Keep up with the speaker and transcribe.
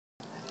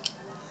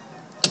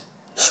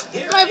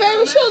My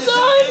baby show's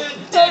on.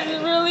 That's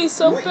really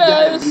so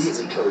fast.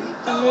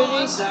 I'm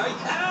really excited.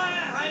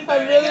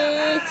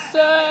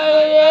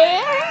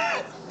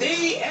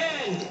 The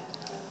end.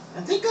 I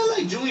think I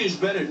like Julius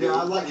better. Yeah,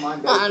 I like mine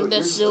better. I'm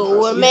the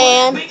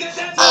Superman.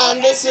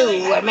 I'm the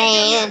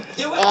Superman.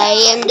 I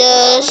am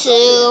the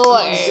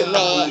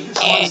Superman.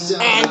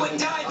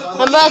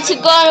 I'm about to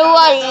go to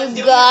what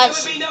you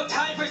guys. Okay,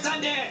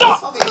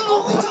 the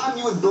only time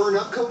you would burn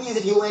up, Cody, is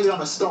if you landed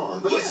on a star.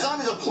 But the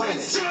sun is a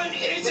planet.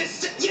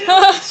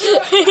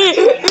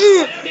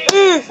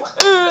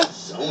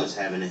 Someone's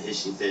having a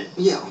hissy fit.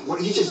 Yeah, what?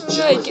 He's just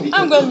jealous.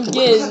 I'm gonna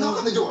get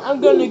Michelangelo.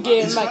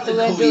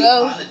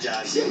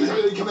 He's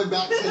really coming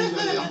back saying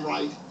that I'm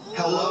right.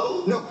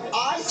 Hello? No,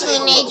 I say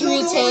Teenage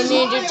Mutant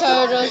Ninja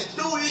Turtles.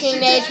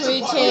 Teenage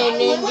Mutant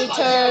Ninja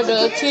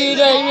Turtles.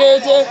 Teenage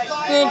Mutant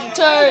Ninja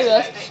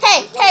Turtles.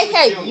 Hey,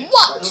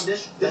 what?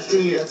 That's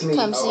me.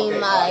 Come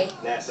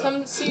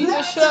see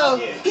the show.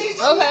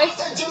 Okay.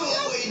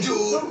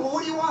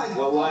 What do you want?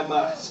 Well, I'm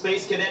a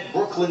Space Cadet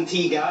Brooklyn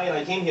T guy, and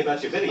I came here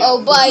about your video.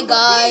 Oh, bye,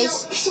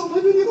 guys. He saw my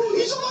video.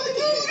 He saw my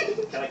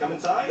video. Can I come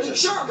inside?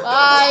 Sure.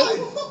 Bye.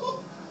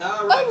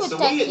 Alright, so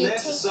we at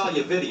NASA saw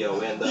your video,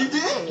 and you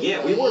did?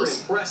 yeah, we were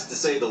impressed to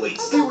say the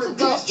least. They were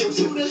impressed,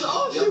 Joseph. That's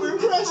awesome. They were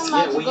impressed.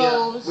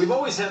 We've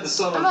always had the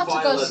sun on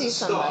fire as a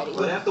star,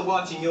 but after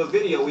watching your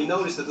video, we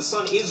noticed that the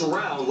sun is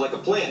round like a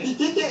planet.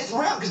 Yeah, it's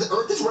round because the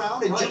Earth is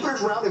round, and Jupiter's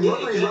round, and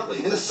Mercury's round,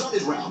 and the sun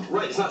is round.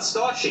 Right, it's not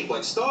star-shaped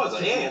like stars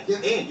are.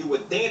 And you were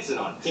dancing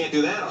on it. Can't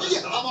do that on a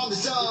star. I'm on the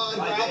sun.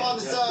 I'm on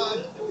the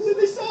sun.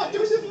 They saw it,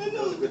 Joseph. That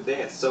was a good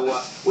dance. So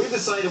we've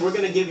decided we're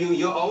going to give you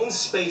your own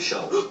space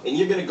show, and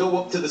you're going to go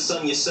up to the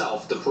sun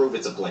yourself to prove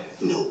it's a planet.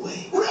 No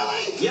way.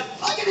 Really? Yep.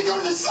 I get to go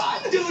to the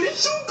sun, dude. It's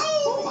so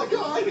cool. Oh my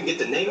god. I even get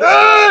to name it.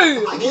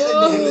 I get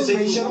to name the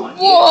space shuttle.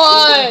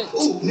 What?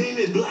 Ooh, name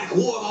it Black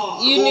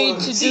Warhawk. You need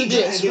to do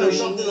this for me.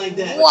 Something like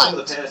that. What? Some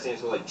of the past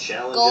names were like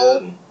Challenger Go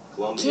and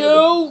Columbia.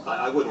 to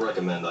I wouldn't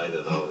recommend either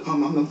of those.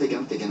 I'm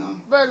thinking,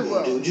 Bird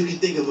World. Dude, you can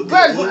think of a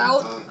Bird good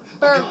World. one.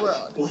 Bird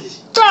World. What is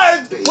it?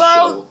 Bird Space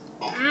World.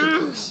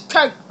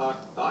 Shuttle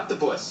Octopus.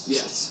 Octopus.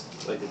 Yes.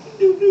 Like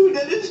Dude,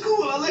 that is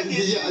cool. I like it.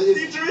 Yeah, it's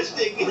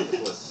futuristic.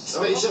 Octopus.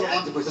 Space Shuttle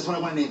Octopus. That's what I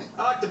want to name it.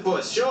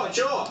 Octopus. Sure.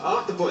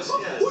 Octopus.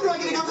 Yes. Where do I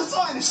get to go to the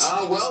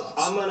sun? Well,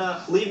 I'm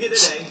gonna leave you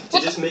today to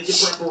just make your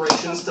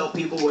preparations, tell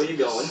people where you're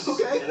going.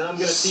 Okay. And then I'm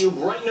gonna see you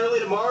bright and early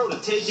tomorrow to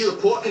take you to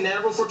Port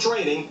Canaveral for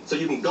training, so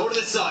you can go to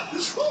the sun.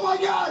 Oh my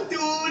god, dude!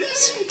 I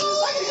can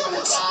go to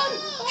the sun!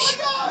 Oh my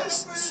god!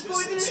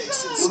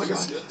 Oh my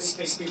god! In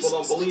case people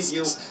don't believe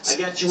you, I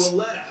got you a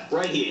letter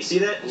right here. You see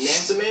that?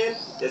 NASA man?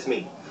 That's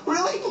me.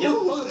 Really? Yep.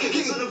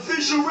 It's an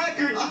official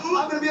record, dude. I'm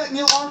gonna be like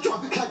Neil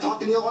Armstrong. Can I talk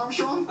to Neil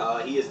Armstrong?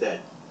 He is dead.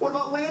 What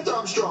about Lance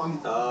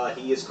Armstrong?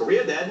 He is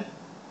career dead.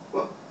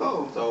 Well,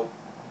 oh. So.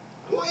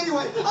 Well,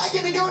 anyway, I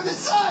get to go to the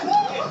sun!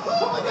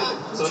 Oh my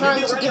god! So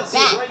trying to get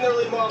back. Bright and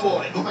early tomorrow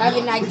morning. I have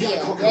an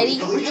idea. Ready?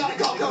 We gotta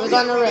go. We're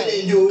gonna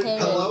race. Okay.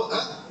 Hello?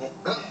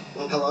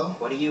 Hello?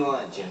 What do you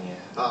want, Junior?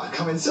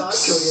 Come inside, Cody. I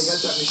got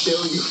something to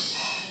show you.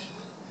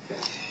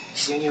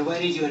 Junior, why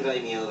did you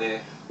invite me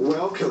over?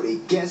 Well, Cody,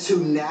 guess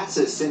who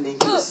NASA's sending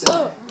to the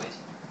sun? What?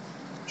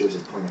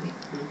 Joseph, point at me.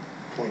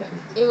 Point at me.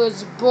 It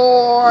was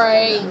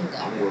boring.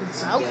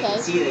 Yeah, I Okay. can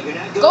see that. You're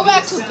not Go going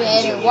back to to the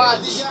bed sun, and Junior.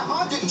 watch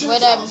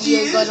whatever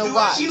you're gonna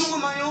watch.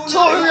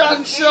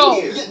 Torian Show.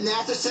 Yeah,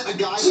 NASA sent a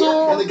guy Torian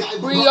here, and the guy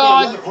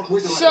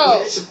Show.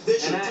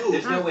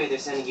 There's no way they're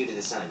sending you to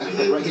the sun.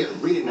 Right here,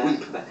 read it and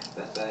weep. But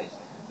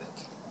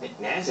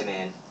NASA,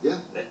 man. Yeah.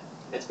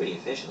 That's pretty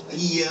official.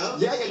 Yeah,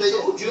 they're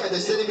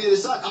sending me to the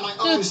sun on my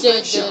own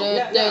space shuttle.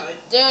 This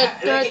can't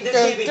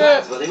be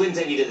possible. They wouldn't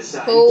send you to the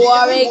sun. Who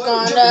are we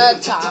gonna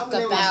talk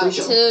about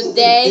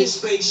today?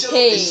 Space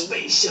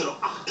Shuttle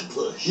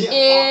Octopus.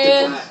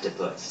 Yeah,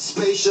 Octopus.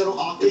 Space Shuttle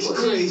Octopus. It's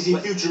crazy,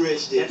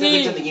 futuristic. That's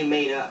not something you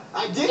made up.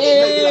 I did just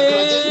make it up, but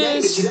I just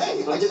named it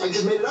today. I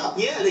just made it up.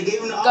 Yeah, they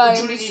gave him the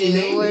opportunity to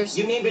name it.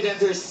 You named it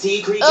after a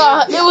sea creature?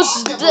 it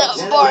was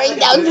boring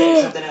down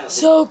there.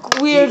 So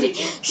weird.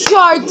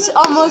 Sharks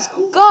almost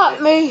got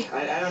me.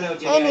 I don't know,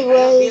 Jimmy.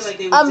 Anyways,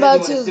 I'm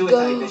about to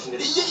go. Yes,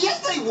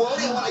 they would.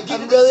 And when I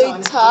get I'm to the really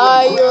sun,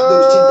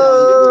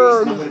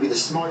 tired. I'm gonna be the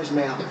smartest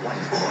man on the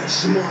planet. Oh,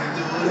 smart,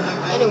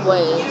 dude.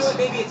 Anyways, You know what?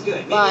 Maybe it's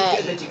good. Maybe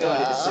it's good that you're going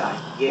to the sun.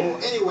 Yeah.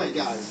 Well, anyway,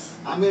 guys,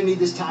 I'm gonna need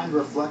this time to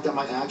reflect on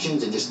my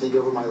actions and just think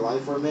over my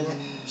life for a minute.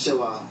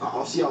 So,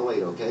 I'll see y'all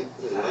later, okay?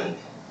 Fine.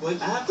 Wait,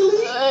 I have to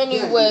leave?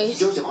 anyways.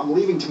 Yeah, Joseph, I'm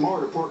leaving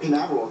tomorrow to Port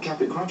Canaveral, or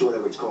Captain Crunch, or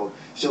whatever it's called.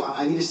 So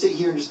I need to sit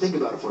here and just think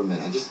about it for a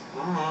minute.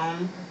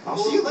 I'll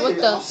see you later. What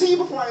the? I'll see you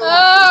before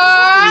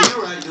I leave.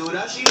 You're right, dude.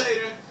 I'll see you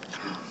later.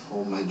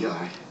 Oh my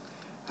God.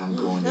 I'm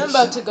going to I'm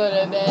about to go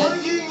to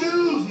bed. Breaking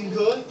news,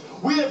 good.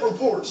 We have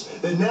reports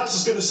that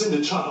NASA's going to send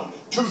a child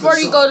to the Before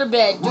you sun. go to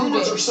bed, do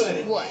Rumors are this.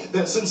 saying What?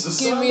 that since the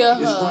Give sun me a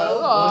is hug. round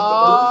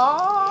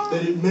like the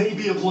Earth, that it may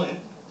be a planet.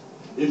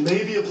 It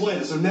may be a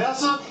planet. So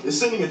NASA is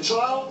sending a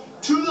child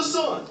to the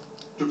sun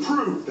to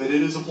prove that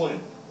it is a planet.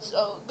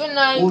 So, good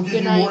night. We'll give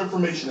Good you more night.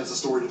 information as the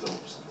story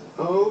develops.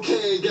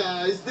 Okay,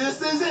 guys,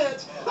 this is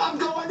it. I'm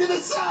going to the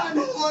sun.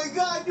 Oh my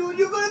God, dude,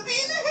 you're gonna be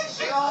in the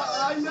history.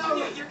 I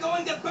know. You're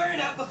going to burn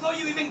up before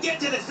you even get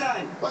to the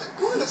sun. What?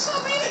 Going to the sun?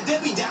 Stop being a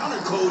Debbie Downer,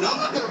 Cody. I'm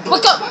not gonna burn.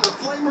 Look up. I'm a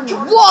flame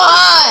retardant.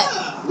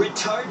 What?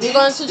 Retardant? You're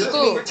going to Doesn't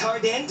school. mean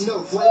retardant?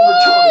 No, flame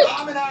retardant.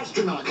 I'm an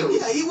astronaut, Cody.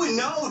 Yeah, he would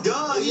know,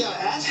 duh. He's Yeah.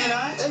 an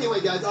astronaut.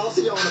 Anyway, guys, I'll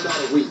see y'all in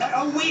about a week.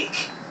 A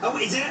week? Oh,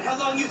 is that how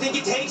long you think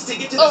it takes to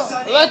get to the Oh,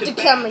 sun? let and the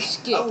back? camera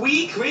skip. A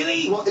week?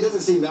 Really? Well, it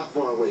doesn't seem that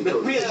far away, But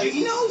Cody. really,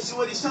 he knows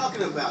what he's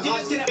talking about. You're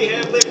just gonna We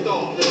have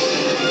liftoff. Oh,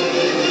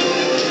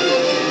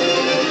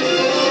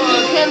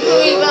 I can't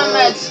believe I'm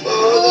at school.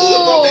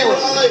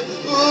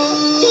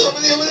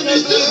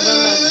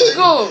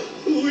 School.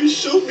 Oh, he's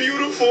so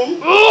beautiful.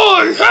 Oh,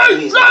 I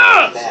hate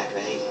that. back,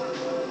 right?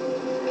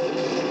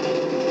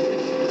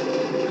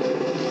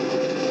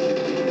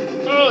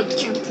 Oh, I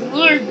can't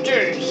believe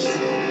this.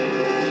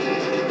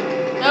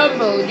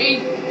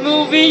 Emoji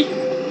movie.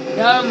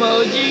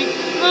 Emoji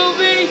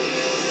movie.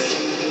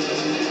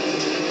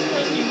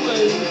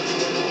 Anyway.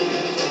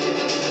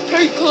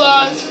 Hey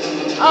class,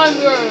 I'm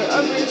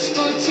your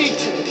school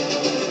teacher.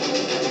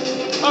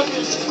 I'm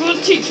your school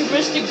teacher,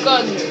 Mr.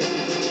 Gunner.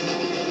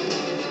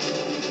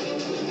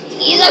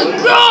 He's a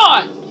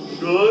god!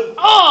 Good.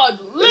 Odd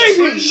The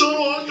legend! space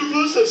shuttle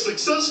octopus has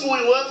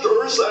successfully left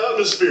Earth's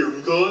atmosphere,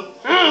 good.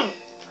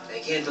 I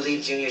can't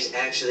believe Junior's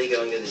actually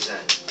going to the sun.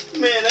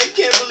 Man, I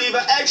can't believe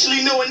I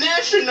actually know an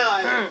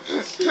astronaut.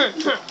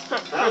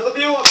 How's the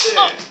view up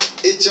there?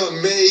 It's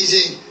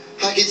amazing.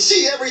 I can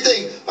see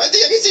everything. I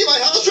think I can see my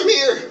house from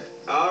here.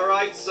 All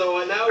right,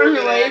 so now we're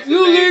gonna Anyway, if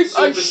you activate leave,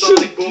 I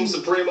Supersonic shoot Boom you.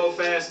 Supremo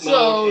Fast So-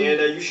 Mode,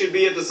 and you should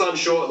be at the sun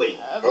shortly.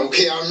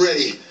 Okay, I'm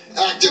ready.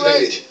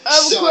 Activated. I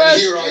have a Son,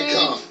 here I question.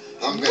 come.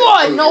 I'm Boy,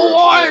 gonna prove no you're a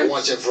player arms.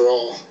 once and for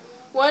all.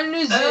 When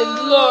is it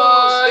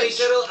Oh, lunch? Space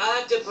Shuttle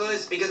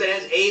Octopus, because it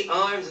has 8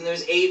 arms and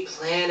there's 8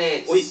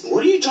 planets. Wait,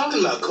 what are you talking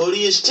about, Cody?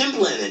 It's 10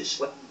 planets.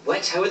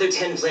 What? How are there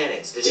 10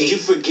 planets? Did you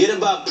forget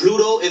about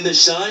Pluto and the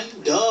sun?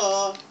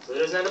 Duh.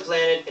 Pluto's not a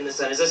planet and the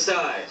sun is a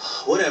star.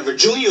 Whatever,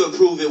 Junior will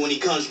prove it when he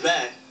comes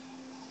back.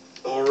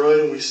 Alright,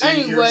 and we see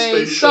Anyway,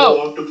 here Space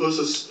Shuttle Octopus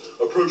is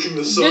approaching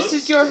the sun. This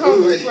is your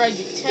homework. Write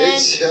the 10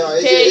 It's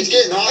page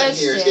getting hot in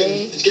here.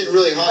 essay It's getting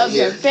really hot of in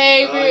your here.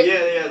 favorite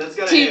Yeah, that's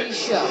gonna TV happen.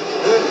 show.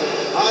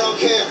 I don't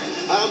care.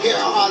 I don't care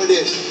how hot it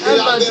is. I'm I'm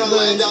about gonna to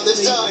land go on the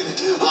sleep. sun.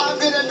 I'm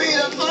gonna be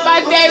the first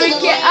My person favorite to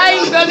kid. land I'm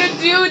on-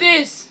 gonna do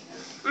this.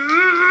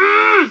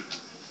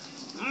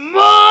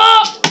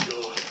 Ma! Oh my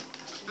God.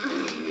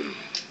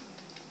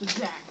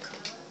 Back.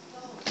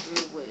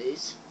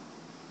 Anyways.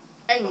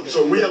 Anyway.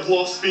 So we have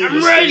lost speed I'm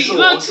with ready, Space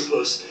Shuttle let's-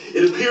 Octopus.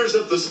 It appears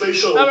that the Space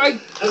Shuttle Alright,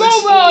 has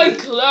go by exploded.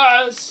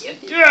 class.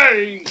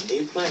 Yay!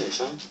 8 planets,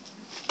 huh?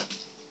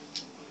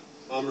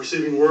 I'm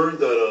receiving word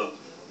that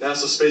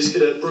NASA Space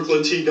Cadet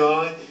Brooklyn T.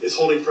 Guy is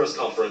holding press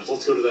conference.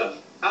 Let's go to that.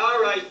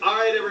 All right,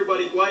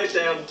 everybody, quiet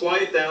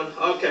down.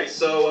 Okay,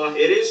 so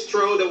it is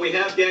true that we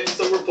have gotten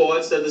some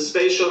reports that the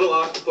Space Shuttle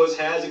Octopus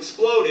has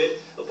exploded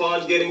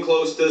upon getting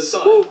close to the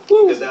sun, Woo,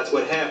 woo. because that's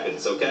what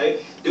happens,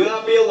 okay? Do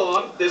not be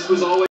alarmed. This was always